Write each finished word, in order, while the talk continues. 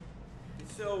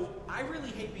So I really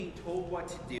hate being told what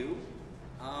to do.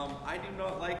 I do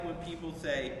not like when people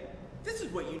say, this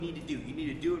is what you need to do. You need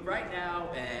to do it right now,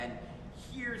 and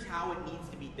here's how it needs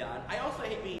to be done. I also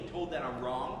hate being told that I'm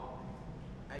wrong.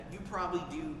 You probably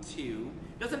do too.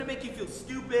 Doesn't it make you feel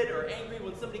stupid or angry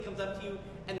when somebody comes up to you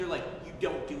and they're like, you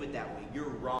don't do it that way. You're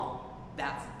wrong.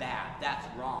 That's bad. That's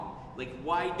wrong. Like,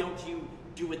 why don't you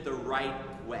do it the right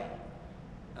way?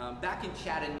 Back in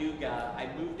Chattanooga, I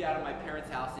moved out of my parents'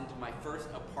 house into my first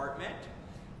apartment,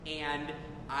 and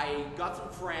I got some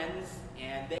friends,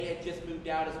 and they had just moved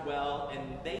out as well, and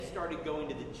they started going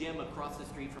to the gym across the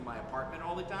street from my apartment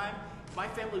all the time. My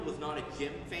family was not a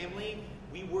gym family.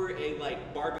 We were a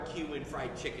barbecue and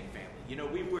fried chicken family. You know,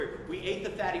 we ate the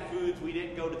fatty foods, we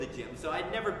didn't go to the gym. So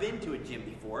I'd never been to a gym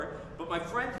before, but my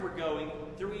friends were going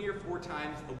 3 or 4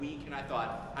 times a week, and I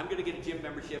thought, I'm gonna get a gym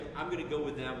membership, I'm gonna go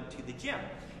with them to the gym.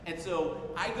 And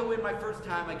so I go in my first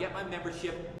time, I get my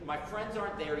membership, my friends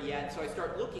aren't there yet, so I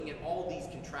start looking at all these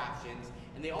contraptions,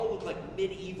 and they all look like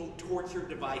medieval torture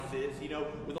devices, you know,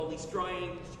 with all these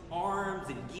strange arms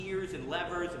and gears and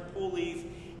levers and pulleys.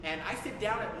 And I sit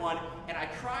down at one, and I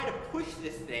try to push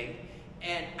this thing,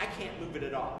 and I can't move it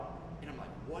at all. And I'm like,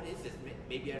 what is this?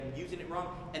 Maybe I'm using it wrong.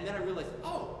 And then I realize,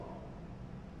 oh,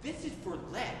 this is for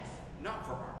legs, not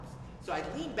for arms. So I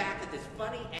lean back at this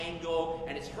funny angle,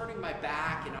 and it's hurting my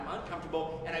back, and I'm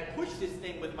uncomfortable, and I push this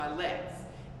thing with my legs.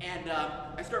 And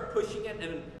I start pushing it,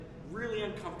 and really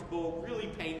uncomfortable,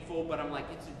 really painful, but I'm like,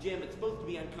 it's a gym, it's supposed to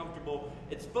be uncomfortable,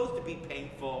 it's supposed to be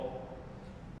painful.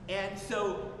 And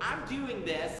so I'm doing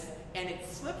this, and it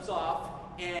slips off,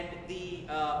 and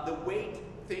the weight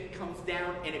thing comes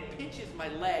down, and it pinches my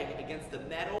leg against the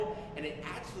metal, and it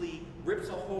actually rips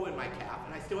a hole in my calf.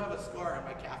 And I still have a scar on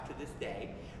my calf to this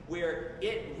day, where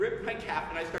it ripped my calf,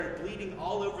 and I started bleeding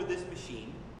all over this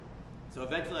machine. So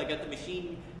eventually I got the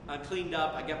machine cleaned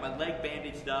up, I got my leg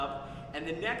bandaged up, and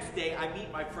the next day I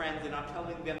meet my friends and I'm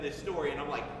telling them this story, and I'm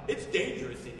like, it's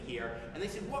dangerous in here. And they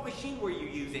said, what machine were you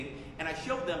using? And I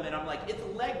showed them, and I'm like, it's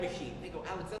a leg machine. They go,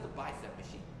 Alex, that's a bicep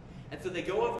machine. And so they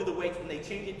go up to the weights and they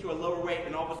change it to a lower weight,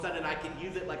 and all of a sudden I can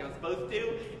use it like I'm supposed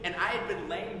to. And I had been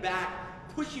laying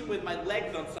back, pushing with my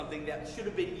legs on something that should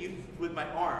have been used with my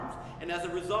arms. And as a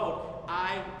result,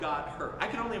 I got hurt. I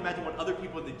can only imagine what other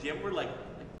people in the gym were like,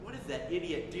 what is that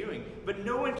idiot doing? But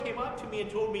no one came up to me and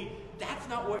told me, that's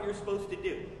not what you're supposed to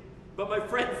do. But my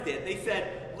friends did. They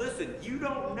said, listen, you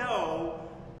don't know,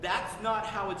 that's not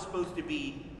how it's supposed to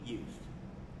be used.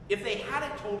 If they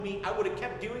hadn't told me, I would have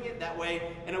kept doing it that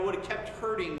way, and I would have kept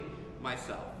hurting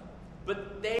myself.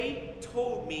 But they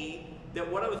told me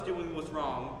that what I was doing was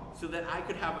wrong, so that I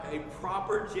could have a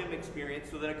proper gym experience,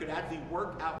 so that I could actually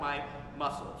work out my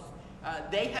muscles.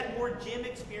 They had more gym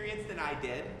experience than I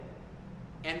did,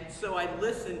 and so I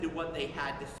listened to what they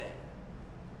had to say.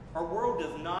 Our world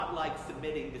does not like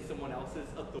submitting to someone else's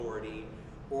authority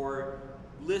or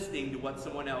listening to what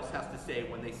someone else has to say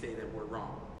when they say that we're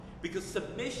wrong. Because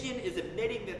submission is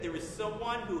admitting that there is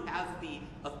someone who has the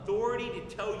authority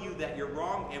to tell you that you're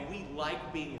wrong, and we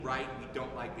like being right, we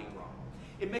don't like being wrong.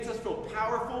 It makes us feel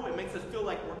powerful, it makes us feel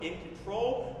like we're in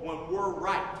control when we're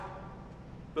right.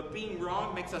 But being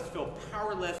wrong makes us feel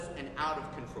powerless and out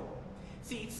of control.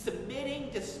 See,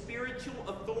 submitting to spiritual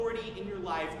authority in your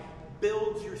life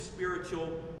builds your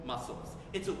spiritual muscles.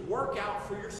 It's a workout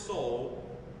for your soul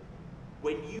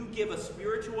when you give a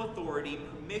spiritual authority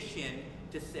permission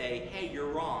to say, hey, you're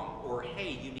wrong, or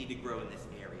hey, you need to grow in this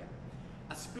area.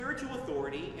 A spiritual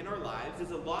authority in our lives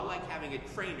is a lot like having a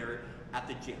trainer at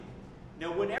the gym.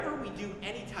 Now, whenever we do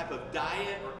any type of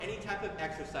diet or any type of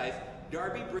exercise,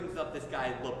 Darby brings up this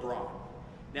guy, LeBron.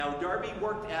 Now, Darby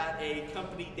worked at a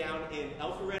company down in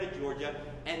Alpharetta, Georgia,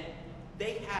 and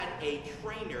they had a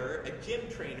trainer, a gym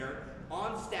trainer,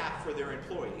 on staff for their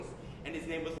employees, and his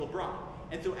name was LeBron.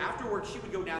 And so after work, she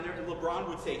would go down there, and LeBron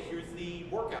would say, here's the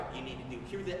workout you need to do,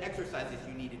 here's the exercises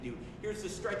you need to do, here's the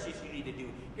stretches you need to do,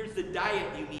 here's the diet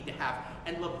you need to have.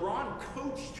 And LeBron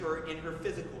coached her in her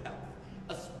physical health.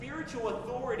 A spiritual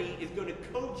authority is going to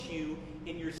coach you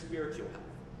in your spiritual health.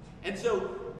 And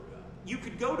so you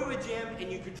could go to a gym and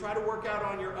you could try to work out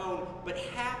on your own, but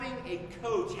having a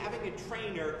coach, having a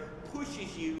trainer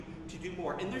pushes you to do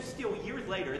more. And there's still years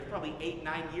later, it's probably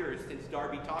 8-9 years since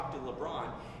Darby talked to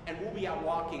LeBron, and we'll be out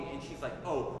walking and she's like,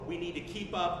 oh, we need to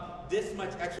keep up this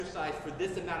much exercise for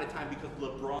this amount of time because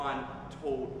LeBron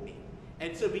told me.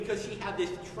 And so because she had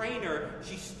this trainer,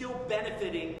 she's still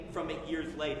benefiting from it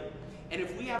years later. And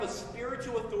if we have a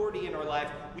spiritual authority in our life,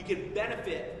 we can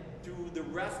benefit through the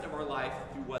rest of our life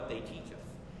through what they teach us.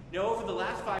 Now, over the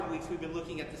last 5 weeks, we've been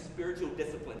looking at the spiritual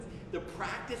disciplines, the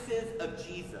practices of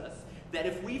Jesus That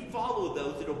if we follow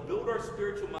those, it'll build our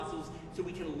spiritual muscles so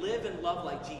we can live and love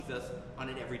like Jesus on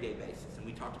an everyday basis. And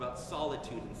we talked about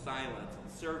solitude and silence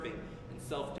and serving and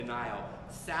self-denial,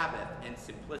 Sabbath and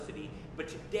simplicity. But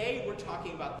today we're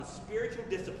talking about the spiritual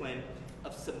discipline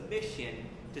of submission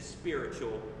to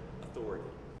spiritual authority.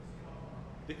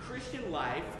 The Christian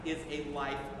life is a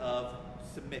life of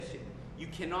submission. You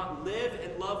cannot live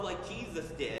and love like Jesus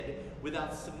did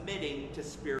without submitting to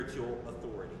spiritual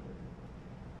authority.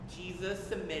 Jesus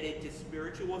submitted to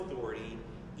spiritual authority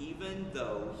even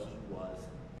though he was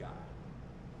God.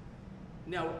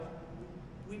 Now,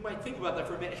 we might think about that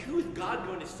for a minute. Who is God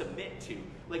going to submit to?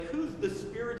 Like, who's the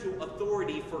spiritual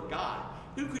authority for God?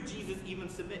 Who could Jesus even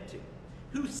submit to?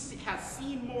 Who has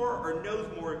seen more or knows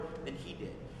more than he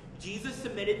did? Jesus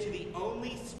submitted to the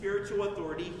only spiritual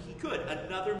authority he could,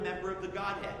 another member of the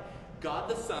Godhead. God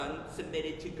the Son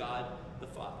submitted to God the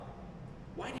Father.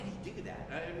 Why did he do that?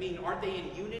 I mean, aren't they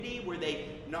in unity? Were they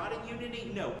not in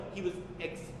unity? No, he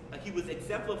was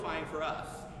exemplifying for us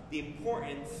the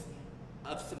importance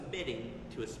of submitting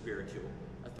to a spiritual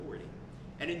authority.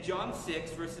 And in John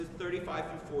 6, verses 35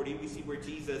 through 40, we see where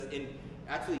Jesus, in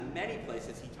actually many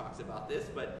places he talks about this,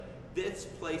 but this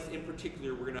place in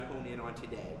particular we're going to hone in on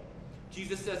today.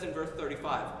 Jesus says in verse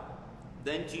 35,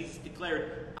 "Then Jesus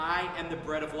declared, 'I am the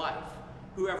bread of life.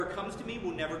 Whoever comes to me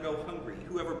will never go hungry.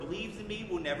 Whoever believes in me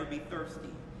will never be thirsty.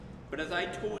 But as I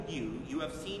told you, you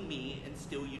have seen me, and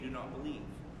still you do not believe.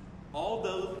 All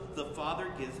those the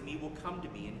Father gives me will come to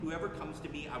me, and whoever comes to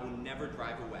me I will never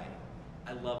drive away.'"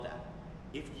 I love that.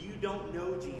 If you don't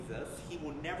know Jesus, he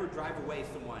will never drive away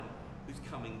someone who's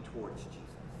coming towards Jesus.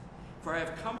 "For I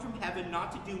have come from heaven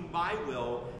not to do my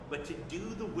will, but to do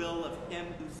the will of him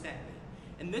who sent me.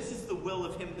 And this is the will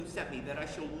of him who sent me, that I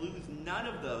shall lose none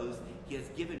of those he has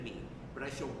given me, but I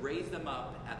shall raise them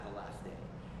up at the last day.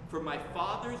 For my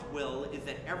Father's will is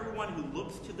that everyone who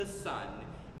looks to the Son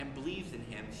and believes in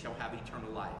him shall have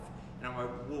eternal life, and I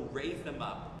will raise them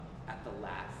up at the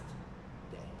last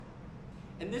day."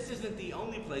 And this isn't the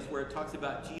only place where it talks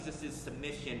about Jesus'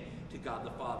 submission to God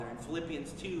the Father. In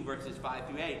Philippians 2, verses 5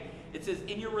 through 8, it says,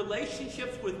 "In your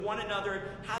relationships with one another,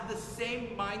 have the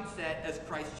same mindset as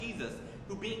Christ Jesus,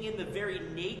 who being in the very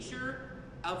nature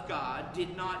of God,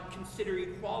 did not consider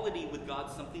equality with God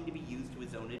something to be used to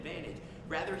his own advantage.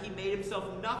 Rather, he made himself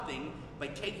nothing by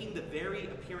taking the very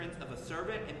appearance of a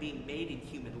servant and being made in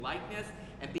human likeness,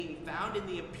 and being found in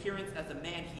the appearance as a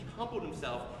man, he humbled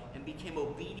himself and became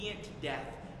obedient to death,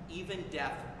 even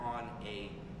death on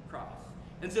a cross."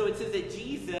 And so it says that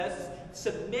Jesus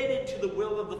submitted to the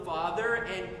will of the Father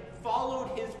and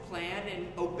followed his plan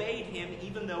and obeyed him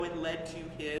even though it led to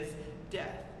his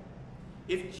death.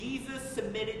 If Jesus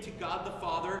submitted to God the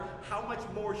Father, how much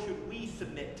more should we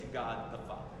submit to God the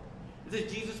Father? It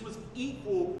says Jesus was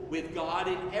equal with God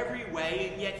in every way,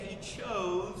 and yet he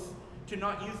chose to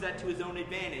not use that to his own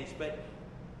advantage, but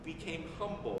became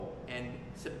humble and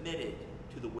submitted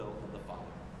to the will of the Father.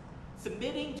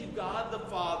 Submitting to God the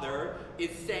Father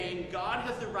is saying God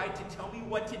has the right to tell me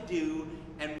what to do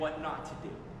and what not to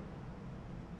do.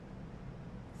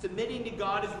 Submitting to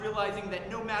God is realizing that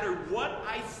no matter what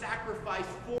I sacrifice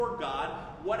for God,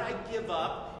 what I give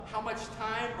up, how much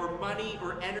time or money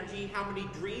or energy, how many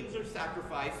dreams are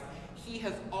sacrificed, he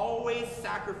has always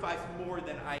sacrificed more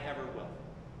than I ever will.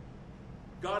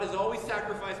 God has always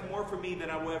sacrificed more for me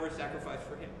than I will ever sacrifice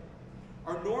for him.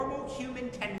 Our normal human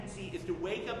tendency is to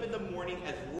wake up in the morning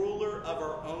as ruler of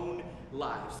our own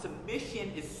lives.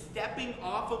 Submission is stepping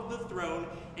off of the throne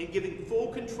and giving full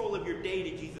control of your day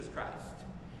to Jesus Christ.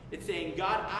 It's saying,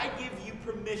 God, I give you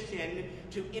permission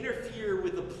to interfere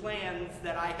with the plans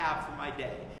that I have for my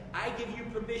day. I give you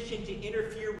permission to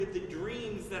interfere with the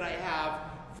dreams that I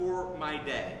have for my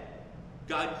day.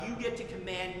 God, you get to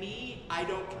command me, I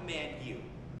don't command you.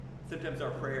 Sometimes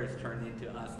our prayers turn into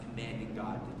us commanding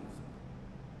God to do something.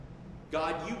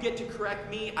 God, you get to correct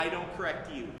me, I don't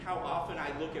correct you. How often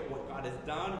I look at what God has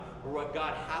done or what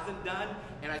God hasn't done,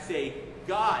 and I say,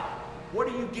 God, what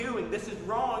are you doing? This is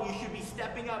wrong. You should be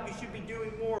stepping up. You should be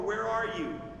doing more. Where are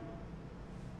you?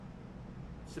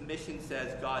 Submission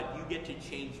says, God, you get to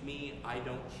change me. I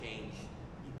don't change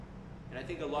you. And I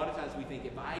think a lot of times we think,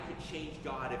 if I could change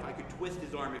God, if I could twist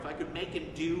his arm, if I could make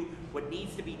him do what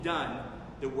needs to be done,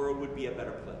 the world would be a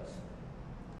better place.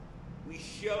 We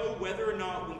show whether or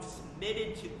not we've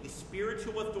submitted to the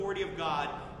spiritual authority of God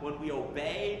when we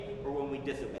obey or when we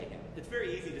disobey him. It's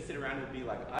very easy to sit around and be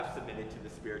like, I've submitted to the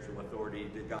spiritual authority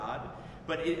to God,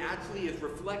 but it actually is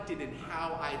reflected in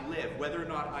how I live, whether or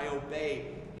not I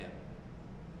obey him.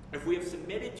 If we have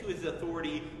submitted to his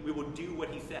authority, we will do what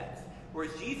he says.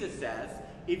 Whereas Jesus says,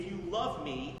 if you love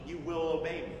me, you will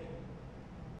obey me.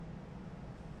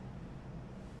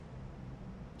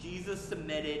 Jesus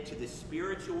submitted to the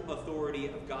spiritual authority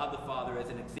of God the Father as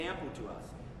an example to us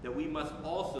that we must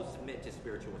also submit to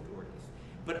spiritual authorities.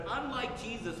 But unlike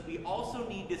Jesus, we also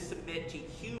need to submit to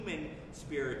human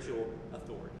spiritual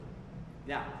authority.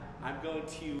 Now, I'm going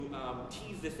to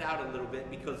tease this out a little bit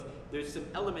because there's some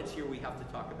elements here we have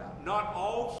to talk about. Not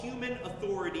all human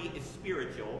authority is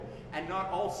spiritual, and not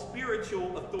all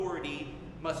spiritual authority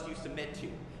must you submit to.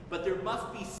 But there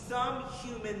must be some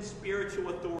human spiritual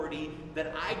authority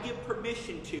that I give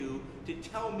permission to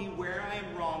tell me where I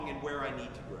am wrong and where I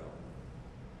need to grow.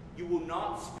 You will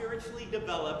not spiritually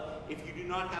develop if you do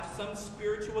not have some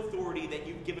spiritual authority that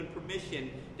you've given permission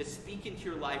to speak into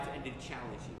your life and to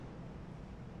challenge you.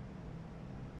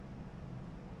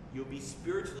 You'll be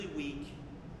spiritually weak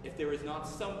if there is not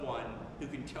someone who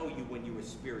can tell you when you are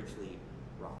spiritually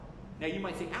wrong. Now you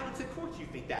might say, Alex, of course you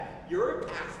think that. You're a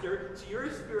pastor, so you're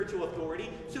a spiritual authority,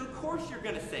 so of course you're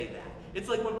going to say that. It's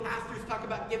like when pastors talk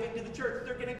about giving to the church,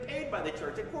 they're getting paid by the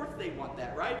church. Of course they want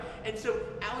that, right? And so,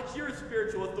 Alex, you're a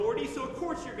spiritual authority, so of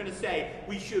course you're going to say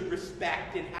we should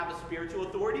respect and have a spiritual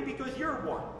authority because you're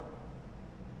one.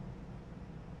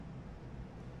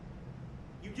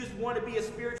 You just want to be a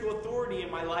spiritual authority in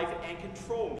my life and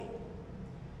control me.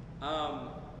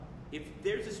 If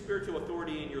there's a spiritual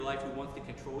authority in your life who wants to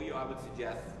control you, I would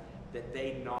suggest that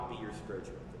they not be your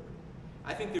spiritual authority.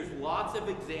 I think there's lots of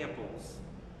examples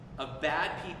of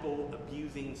bad people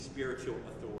abusing spiritual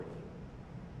authority.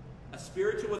 A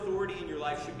spiritual authority in your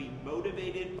life should be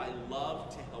motivated by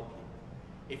love to help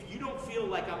you. If you don't feel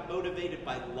like I'm motivated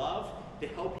by love to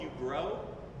help you grow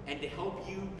and to help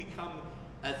you become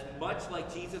as much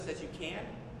like Jesus as you can,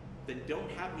 then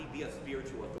don't have me be a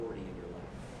spiritual authority in your life.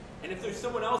 And if there's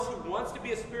someone else who wants to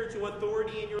be a spiritual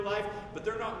authority in your life, but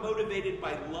they're not motivated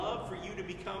by love for you to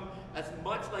become as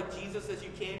much like Jesus as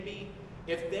you can be,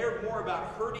 if they're more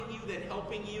about hurting you than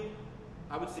helping you,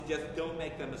 I would suggest don't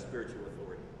make them a spiritual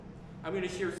authority. I'm going to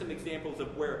share some examples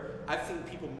of where I've seen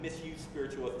people misuse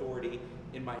spiritual authority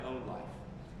in my own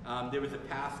life. There was a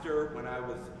pastor when I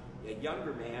was a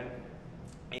younger man,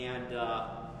 and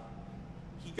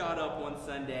he got up one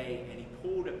Sunday and he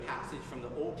pulled a passage from the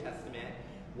Old Testament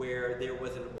where there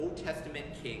was an Old Testament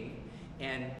king,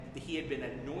 and he had been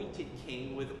anointed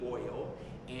king with oil,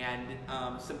 and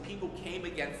some people came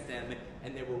against them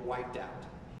and they were wiped out.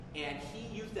 And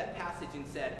he used that passage and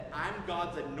said, I'm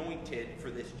God's anointed for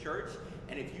this church,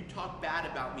 and if you talk bad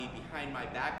about me behind my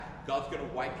back, God's going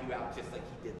to wipe you out just like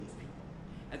he did these people.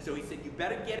 And so he said, you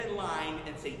better get in line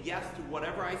and say yes to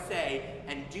whatever I say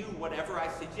and do whatever I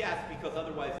suggest, because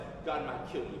otherwise God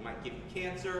might kill you. Might give you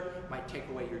cancer, might take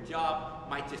away your job,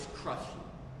 might just crush you.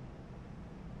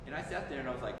 And I sat there and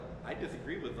I was like, I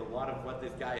disagree with a lot of what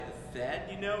this guy has said,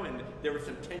 you know, and there were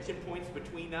some tension points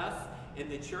between us in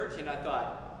the church, and I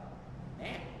thought,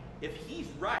 man, if he's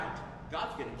right,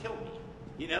 God's going to kill me,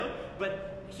 you know?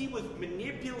 But he was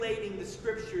manipulating the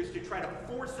scriptures to try to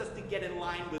force us to get in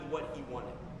line with what he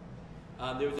wanted.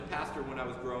 There was a pastor when I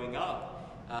was growing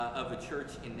up of a church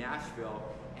in Nashville,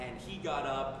 and he got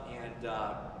up and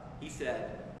he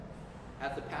said,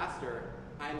 as a pastor,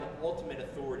 I'm the ultimate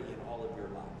authority in all of your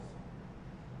lives.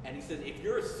 And he says, if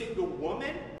you're a single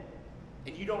woman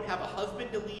and you don't have a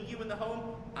husband to lead you in the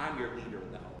home, I'm your leader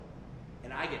in the home.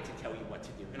 And I get to tell you what to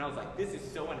do. And I was like, this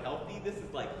is so unhealthy. This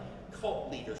is like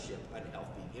cult leadership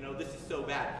unhealthy. You know, this is so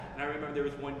bad. And I remember there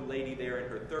was one lady there in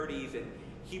her 30s, and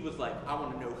he was like, I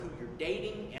want to know who you're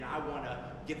dating, and I want to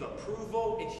give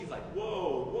approval. And she's like,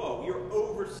 whoa, you're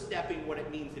overstepping what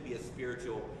it means to be a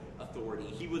spiritual authority.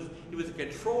 He was a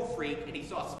control freak, and he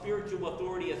saw spiritual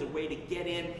authority as a way to get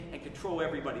in and control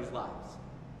everybody's lives.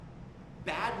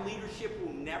 Bad leadership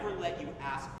will never let you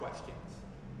ask questions.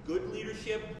 Good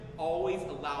leadership always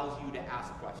allows you to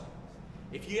ask questions.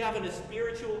 If you have a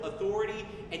spiritual authority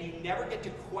and you never get to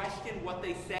question what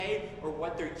they say or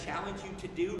what they challenge you to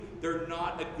do, they're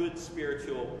not a good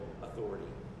spiritual authority.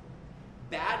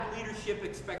 Bad leadership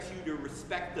expects you to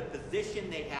respect the position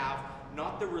they have,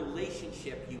 not the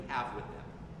relationship you have with them.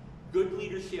 Good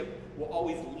leadership will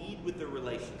always lead with the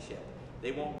relationship.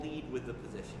 They won't lead with the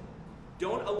position.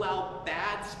 Don't allow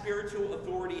bad spiritual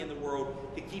authority in the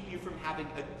world to keep you from having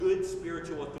a good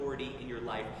spiritual authority in your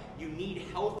life. You need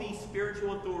healthy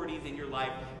spiritual authorities in your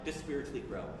life to spiritually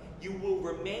grow. You will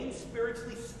remain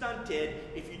spiritually stunted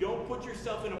if you don't put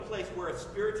yourself in a place where a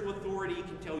spiritual authority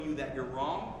can tell you that you're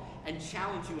wrong and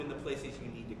challenge you in the places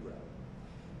you need to grow.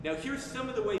 Now, here's some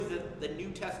of the ways that the New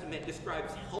Testament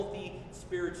describes healthy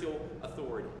spiritual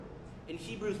authority. In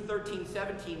Hebrews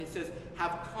 13:17, it says,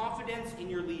 have confidence in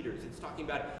your leaders. It's talking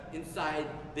about inside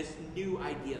this new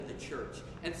idea of the church.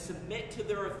 And submit to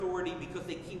their authority because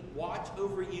they keep watch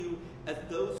over you as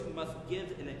those who must give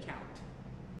an account.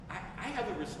 I have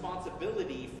a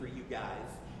responsibility for you guys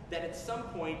that at some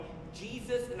point,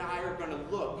 Jesus and I are going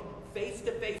to look face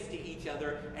to face to each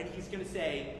other, and he's going to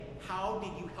say, how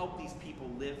did you help these people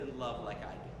live and love like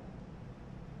I do?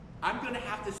 I'm going to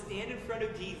have to stand in front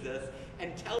of Jesus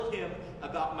and tell him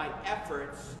about my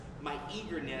efforts, my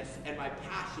eagerness, and my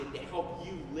passion to help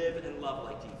you live and love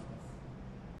like Jesus.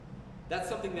 That's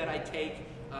something that I take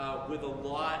with a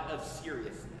lot of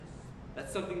seriousness.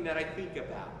 That's something that I think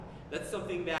about. That's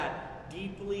something that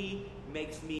deeply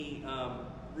makes me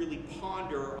really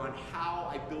ponder on how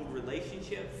I build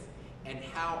relationships and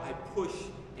how I push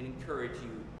and encourage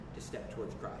you to step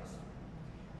towards Christ.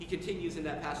 He continues in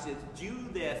that passage, do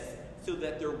this so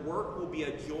that their work will be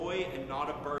a joy and not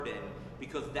a burden,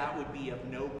 because that would be of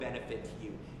no benefit to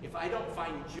you. If I don't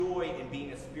find joy in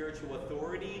being a spiritual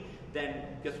authority, then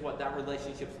guess what? That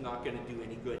relationship's not going to do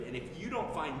any good. And if you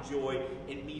don't find joy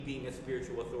in me being a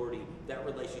spiritual authority, that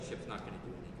relationship's not going to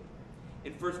do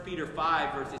any good. In 1 Peter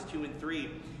 5, verses 2 and 3,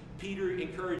 Peter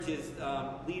encourages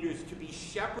leaders to be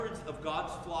shepherds of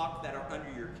God's flock that are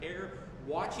under your care,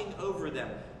 watching over them,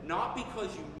 not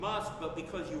because you must, but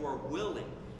because you are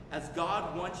willing, as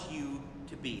God wants you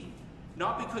to be.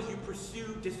 Not because you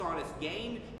pursue dishonest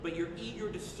gain, but you're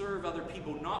eager to serve other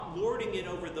people, not lording it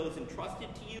over those entrusted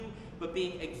to you, but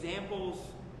being examples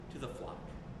to the flock.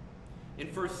 In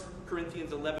 1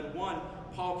 Corinthians 11:1,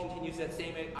 Paul continues that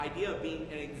same idea of being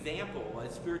an example.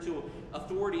 A spiritual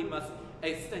authority must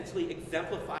essentially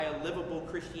exemplify a livable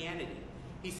Christianity.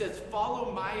 He says,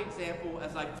 follow my example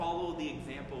as I follow the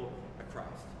example of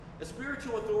Christ. A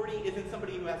spiritual authority isn't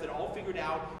somebody who has it all figured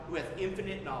out, who has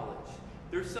infinite knowledge.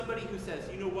 There's somebody who says,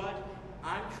 you know what?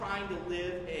 I'm trying to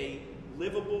live a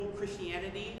livable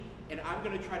Christianity, and I'm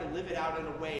going to try to live it out in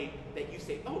a way that you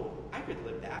say, oh, I could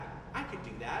live that. I could do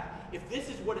that. If this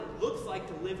is what it looks like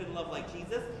to live and love like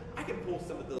Jesus, I can pull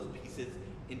some of those pieces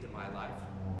into my life.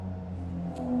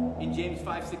 In James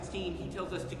 5:16, he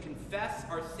tells us to confess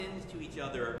our sins to each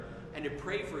other and to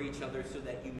pray for each other so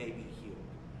that you may be healed.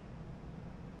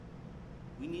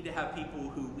 We need to have people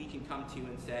who we can come to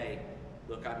and say,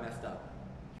 look, I messed up.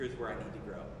 Here's where I need to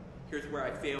grow. Here's where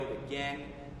I failed again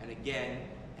and again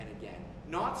and again.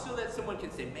 Not so that someone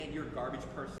can say, man, you're a garbage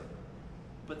person.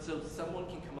 But so someone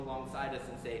can come alongside us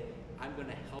and say, I'm going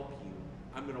to help you.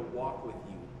 I'm going to walk with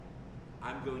you.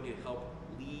 I'm going to help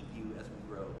lead you as we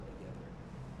grow together.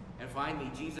 And finally,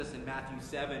 Jesus in Matthew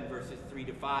 7, verses 3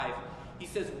 to 5, he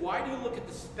says, why do you look at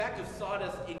the speck of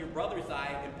sawdust in your brother's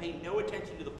eye and pay no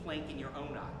attention to the plank in your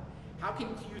own eye? How can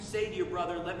you say to your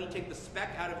brother, let me take the speck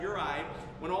out of your eye,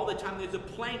 when all the time there's a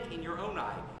plank in your own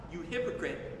eye? You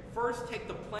hypocrite, first take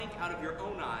the plank out of your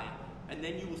own eye, and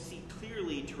then you will see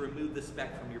clearly to remove the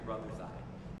speck from your brother's eye.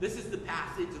 This is the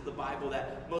passage of the Bible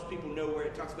that most people know, where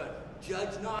it talks about,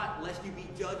 judge not, lest you be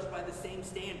judged by the same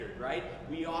standard, right?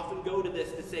 We often go to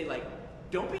this to say, like,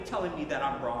 don't be telling me that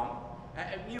I'm wrong.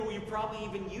 You probably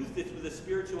even used this with a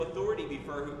spiritual authority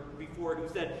before who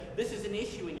said, this is an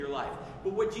issue in your life.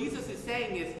 But what Jesus is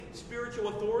saying is, spiritual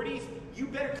authorities, you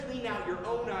better clean out your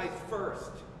own eyes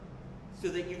first so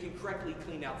that you can correctly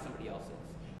clean out somebody else's.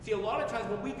 See, a lot of times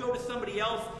when we go to somebody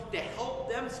else to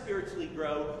help them spiritually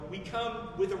grow, we come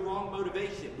with a wrong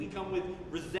motivation. We come with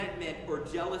resentment or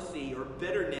jealousy or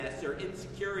bitterness or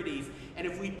insecurities. And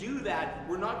if we do that,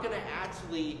 we're not going to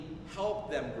actually help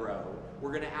them grow.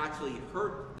 We're going to actually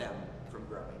hurt them from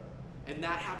growing. And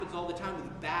that happens all the time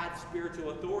with bad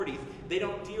spiritual authorities. They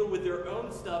don't deal with their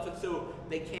own stuff, and so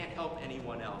they can't help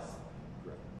anyone else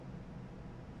grow.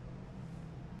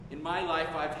 In my life,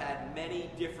 I've had many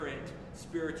different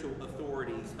spiritual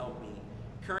authorities help me.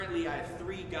 Currently, I have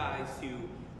 3 guys who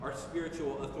are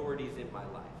spiritual authorities in my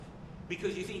life.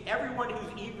 Because you see, everyone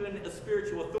who's even a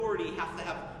spiritual authority has to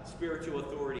have spiritual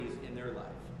authorities in their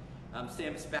life.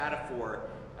 Sam Spatafor,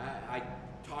 I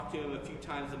talk to him a few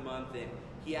times a month, and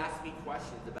he asks me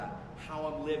questions about how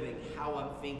I'm living, how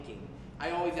I'm thinking.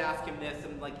 I always ask him this,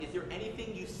 I'm like, is there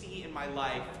anything you see in my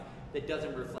life that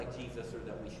doesn't reflect Jesus or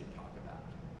that we should talk about?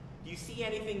 Do you see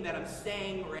anything that I'm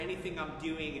saying or anything I'm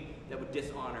doing that would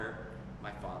dishonor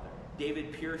my Father?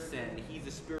 David Pearson, he's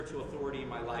a spiritual authority in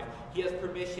my life. He has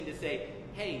permission to say,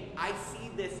 hey, I see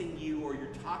this in you, or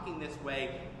you're talking this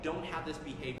way. Don't have this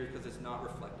behavior because it's not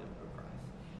reflective of Christ.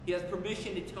 He has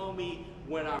permission to tell me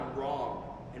when I'm wrong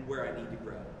and where I need to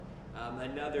grow.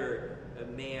 Another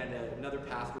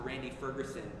pastor, Randy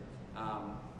Ferguson,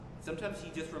 sometimes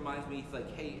he just reminds me, he's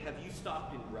like, hey, have you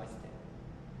stopped and rested?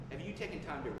 Have you taken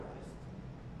time to rest?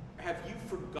 Have you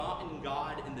forgotten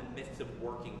God in the midst of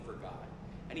working for God?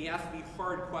 And he asks me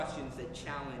hard questions that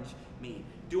challenge me.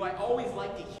 Do I always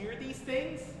like to hear these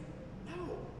things?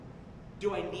 No.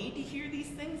 Do I need to hear these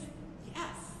things?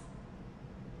 Yes.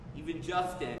 Even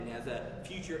Justin, as a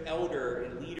future elder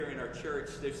and leader in our church,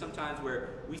 there's sometimes where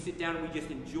we sit down and we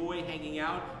just enjoy hanging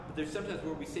out, but there's sometimes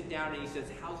where we sit down and he says,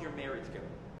 how's your marriage going?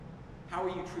 How are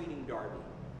you treating Darby?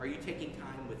 Are you taking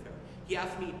time with her? He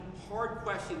asks me hard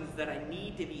questions that I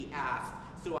need to be asked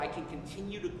so I can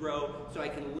continue to grow, so I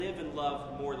can live and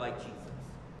love more like Jesus.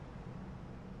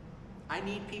 I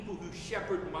need people who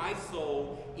shepherd my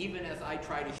soul even as I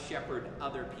try to shepherd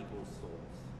other people's souls.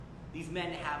 These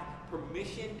men have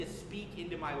permission to speak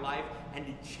into my life and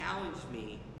to challenge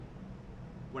me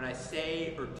when I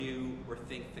say or do or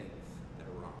think things that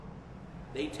are wrong.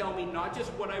 They tell me not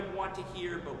just what I want to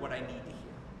hear, but what I need to hear.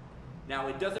 Now,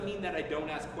 it doesn't mean that I don't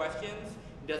ask questions.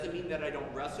 It doesn't mean that I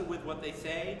don't wrestle with what they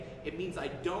say. It means I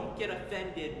don't get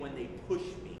offended when they push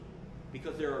me.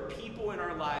 Because there are people in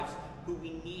our lives who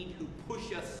we need, who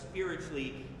push us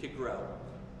spiritually to grow.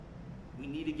 We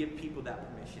need to give people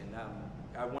that permission.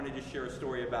 I wanted to share a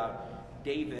story about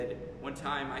David. One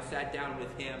time I sat down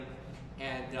with him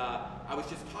and I was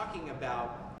just talking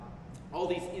about all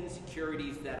these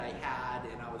insecurities that I had,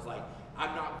 and I was like,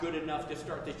 I'm not good enough to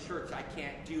start the church. I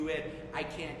can't do it. I'm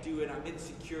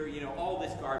insecure, all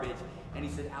this garbage. And he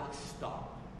said, Alex,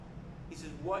 stop. He says,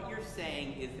 what you're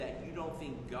saying is that you don't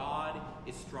think God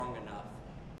is strong enough.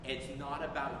 It's not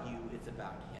about you, it's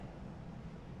about him.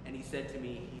 And he said to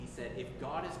me, if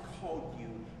God has called you,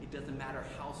 it doesn't matter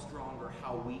how strong or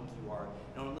how weak you are.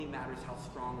 It only matters how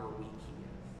strong or weak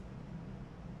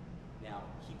he is. Now,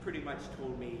 he pretty much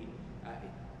told me,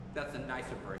 that's a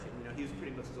nicer version. He was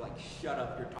pretty much like, shut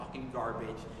up, you're talking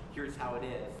garbage. Here's how it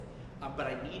is. But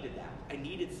I needed that. I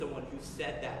needed someone who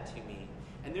said that to me.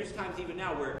 And there's times even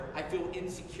now where I feel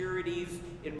insecurities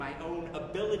in my own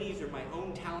abilities or my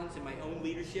own talents and my own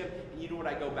leadership. And you know what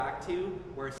I go back to?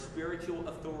 Where a spiritual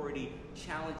authority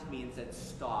challenged me and said,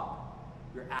 stop.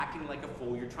 You're acting like a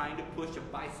fool. You're trying to push a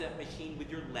bicep machine with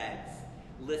your legs.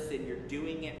 Listen, you're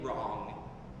doing it wrong.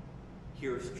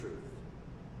 Here's truth.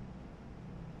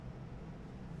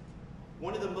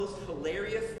 One of the most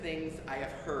hilarious things I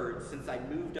have heard since I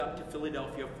moved up to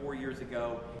Philadelphia 4 years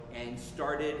ago and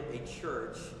started a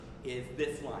church is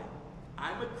this line.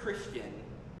 I'm a Christian,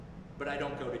 but I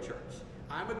don't go to church.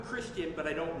 I'm a Christian, but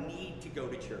I don't need to go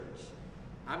to church.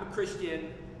 I'm a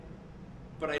Christian,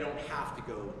 but I don't have to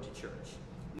go to church.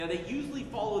 Now, they usually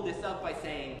follow this up by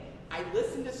saying, I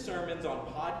listen to sermons on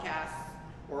podcasts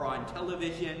or on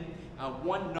television.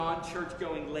 One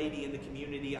non-church-going lady in the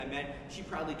community I met, she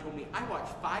proudly told me, I watch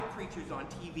 5 preachers on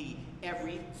TV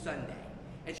every Sunday.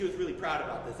 And she was really proud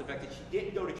about this, the fact that she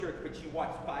didn't go to church, but she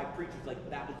watched 5 preachers, like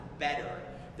that was better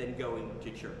than going to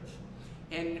church.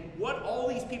 And what all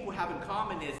these people have in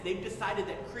common is they've decided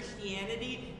that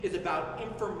Christianity is about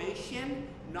information,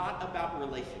 not about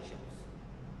relationships.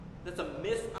 That's a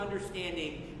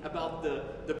misunderstanding about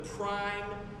the prime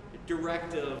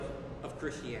directive of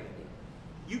Christianity.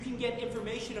 You can get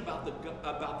information about the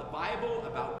Bible,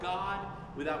 about God,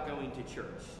 without going to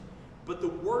church. But the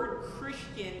word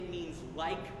Christian means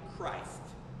like Christ.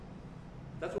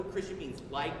 That's what Christian means,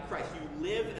 like Christ. You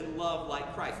live and love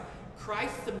like Christ.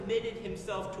 Christ submitted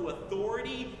himself to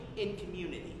authority in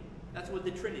community. That's what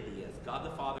the Trinity is. God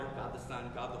the Father, God the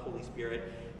Son, God the Holy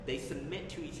Spirit. They submit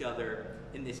to each other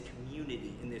in this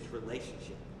community, in this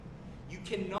relationship. You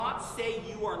cannot say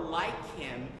you are like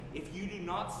him if you do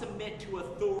not submit to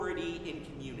authority in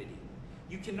community.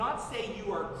 You cannot say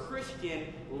you are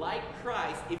Christian like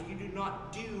Christ if you do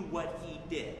not do what he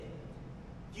did.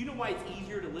 Do you know why it's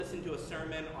easier to listen to a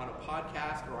sermon on a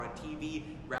podcast or on TV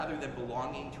rather than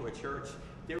belonging to a church?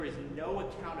 There is no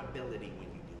accountability when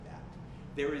you do that.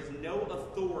 There is no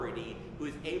authority who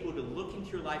is able to look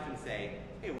into your life and say,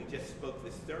 hey, we just spoke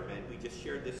this sermon, we just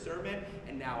shared this sermon,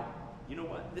 and now, you know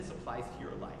what? This applies to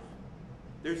your life.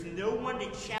 There's no one to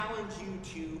challenge you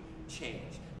to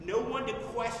change. No one to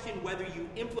question whether you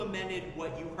implemented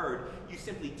what you heard. You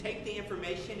simply take the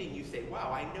information and you say,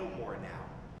 wow, I know more now.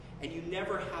 And you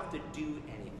never have to do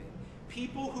anything.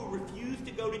 People who refuse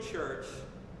to go to church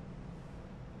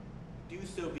do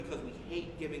so because we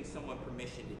hate giving someone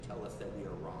permission to tell us that we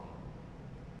are wrong.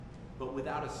 But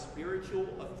without a spiritual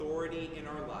authority in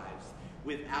our lives,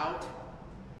 without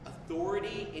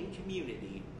authority in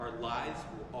community, our lives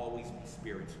will always be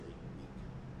spiritually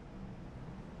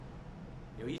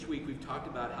weak. Each week we've talked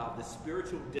about how the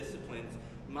spiritual disciplines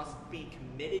must be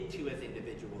committed to as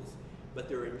individuals, but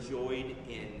they're enjoyed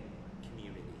in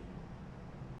community.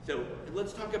 So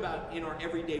let's talk about in our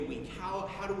everyday week, how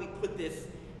do we put this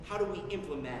how do we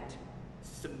implement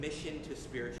submission to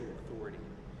spiritual authority?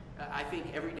 I think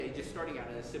every day, just starting out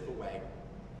in a simple way,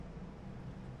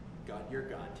 God, you're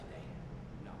God today,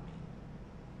 not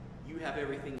me. You have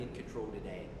everything in control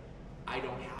today. I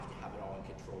don't have to have it all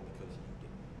in control because you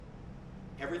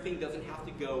do. Everything doesn't have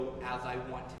to go as I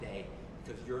want today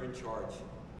because you're in charge.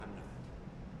 I'm not.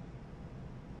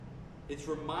 It's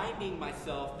reminding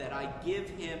myself that I give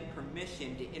him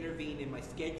permission to intervene in my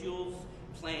schedules,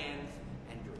 plans,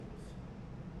 and dreams.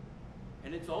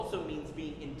 And it also means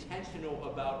being intentional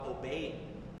about obeying him.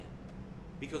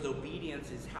 Because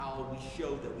obedience is how we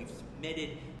show that we've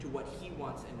submitted to what he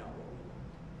wants and not what we want.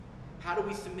 How do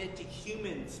we submit to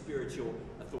human spiritual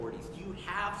authorities? Do you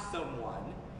have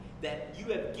someone that you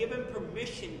have given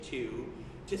permission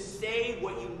to say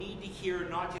what you need to hear,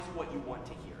 not just what you want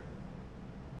to hear?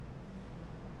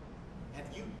 Have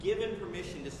you given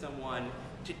permission to someone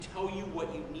to tell you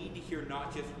what you need to hear,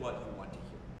 not just what you want to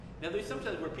hear? Now, there's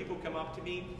sometimes where people come up to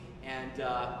me and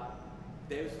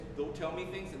they'll tell me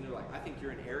things and they're like, I think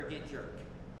you're an arrogant jerk.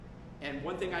 And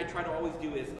one thing I try to always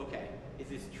do is, okay, is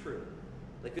this true?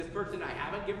 Like this person, I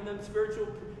haven't given them spiritual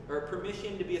or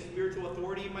permission to be a spiritual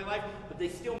authority in my life, but they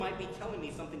still might be telling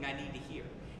me something I need to hear.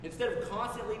 Instead of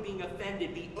constantly being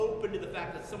offended, be open to the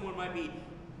fact that someone might be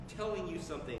telling you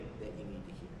something that you need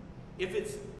to hear. If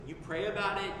it's, you pray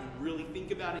about it, you really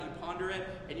think about it, you ponder it,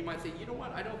 and you might say, you know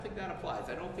what, I don't think that applies.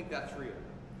 I don't think that's real.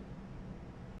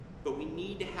 But we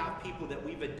need to have people that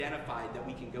we've identified that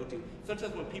we can go to.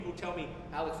 Sometimes when people tell me,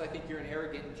 Alex, I think you're an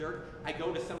arrogant jerk, I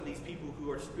go to some of these people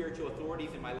who are spiritual authorities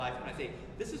in my life and I say,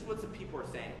 this is what some people are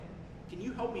saying. Can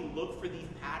you help me look for these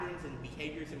patterns and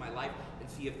behaviors in my life and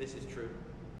see if this is true?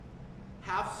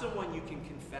 Have someone you can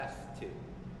confess to.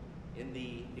 In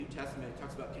the New Testament, it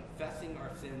talks about confessing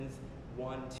our sins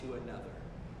one to another.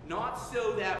 Not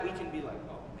so that we can be like,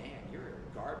 oh man, you're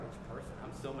a garbage person.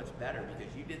 I'm so much better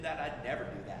because you did that. I'd never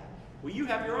do that. Well, you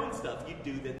have your own stuff you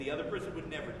do that the other person would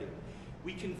never do.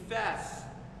 We confess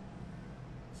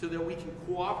so that we can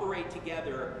cooperate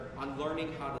together on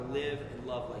learning how to live and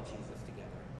love like Jesus together.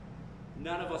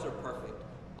 None of us are perfect.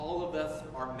 All of us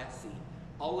are messy.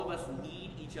 All of us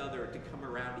need each other to come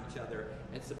around each other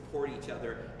and support each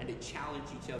other and to challenge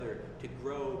each other to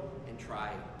grow and try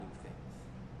new things.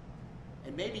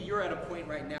 And maybe you're at a point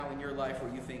right now in your life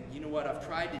where you think, you know what, I've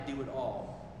tried to do it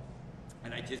all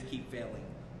and I just keep failing.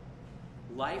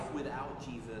 Life without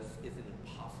Jesus is an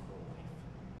impossible life.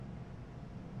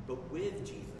 But with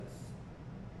Jesus,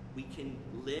 we can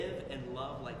live and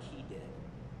love like he did,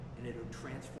 and it'll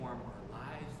transform our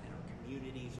lives and our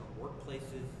communities, our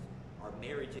workplaces, our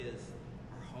marriages,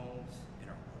 our homes, and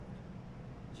our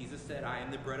world. Jesus said, I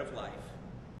am the bread of life.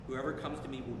 Whoever comes to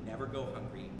me will never go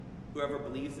hungry. Whoever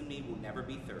believes in me will never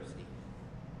be thirsty.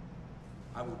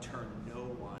 I will turn no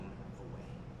one away.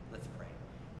 Let's pray.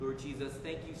 Lord Jesus,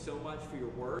 thank you so much for your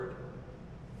word.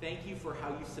 Thank you for how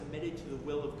you submitted to the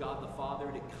will of God the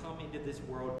Father to come into this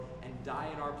world and die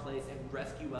in our place and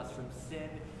rescue us from sin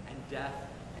and death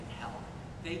and hell.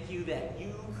 Thank you that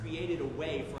you created a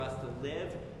way for us to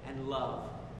live and love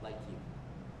like you.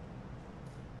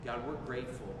 God, we're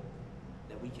grateful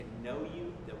that we can know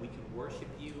you, that we can worship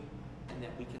you, and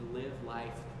that we can live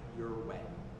life your way.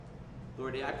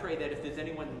 Lord, I pray that if there's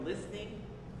anyone listening,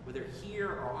 whether here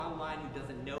or online, who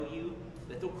doesn't know you,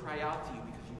 that they'll cry out to you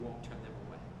because you won't turn them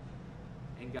away.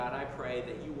 And God, I pray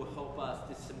that you will help us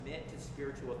to submit to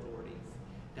spiritual authorities,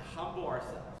 to humble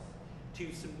ourselves,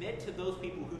 to submit to those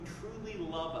people who truly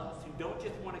love us, who don't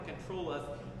just want to control us,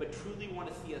 but truly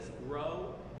want to see us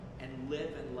grow and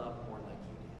live and love more like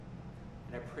you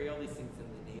do. And I pray all these things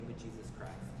in the name of Jesus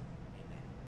Christ.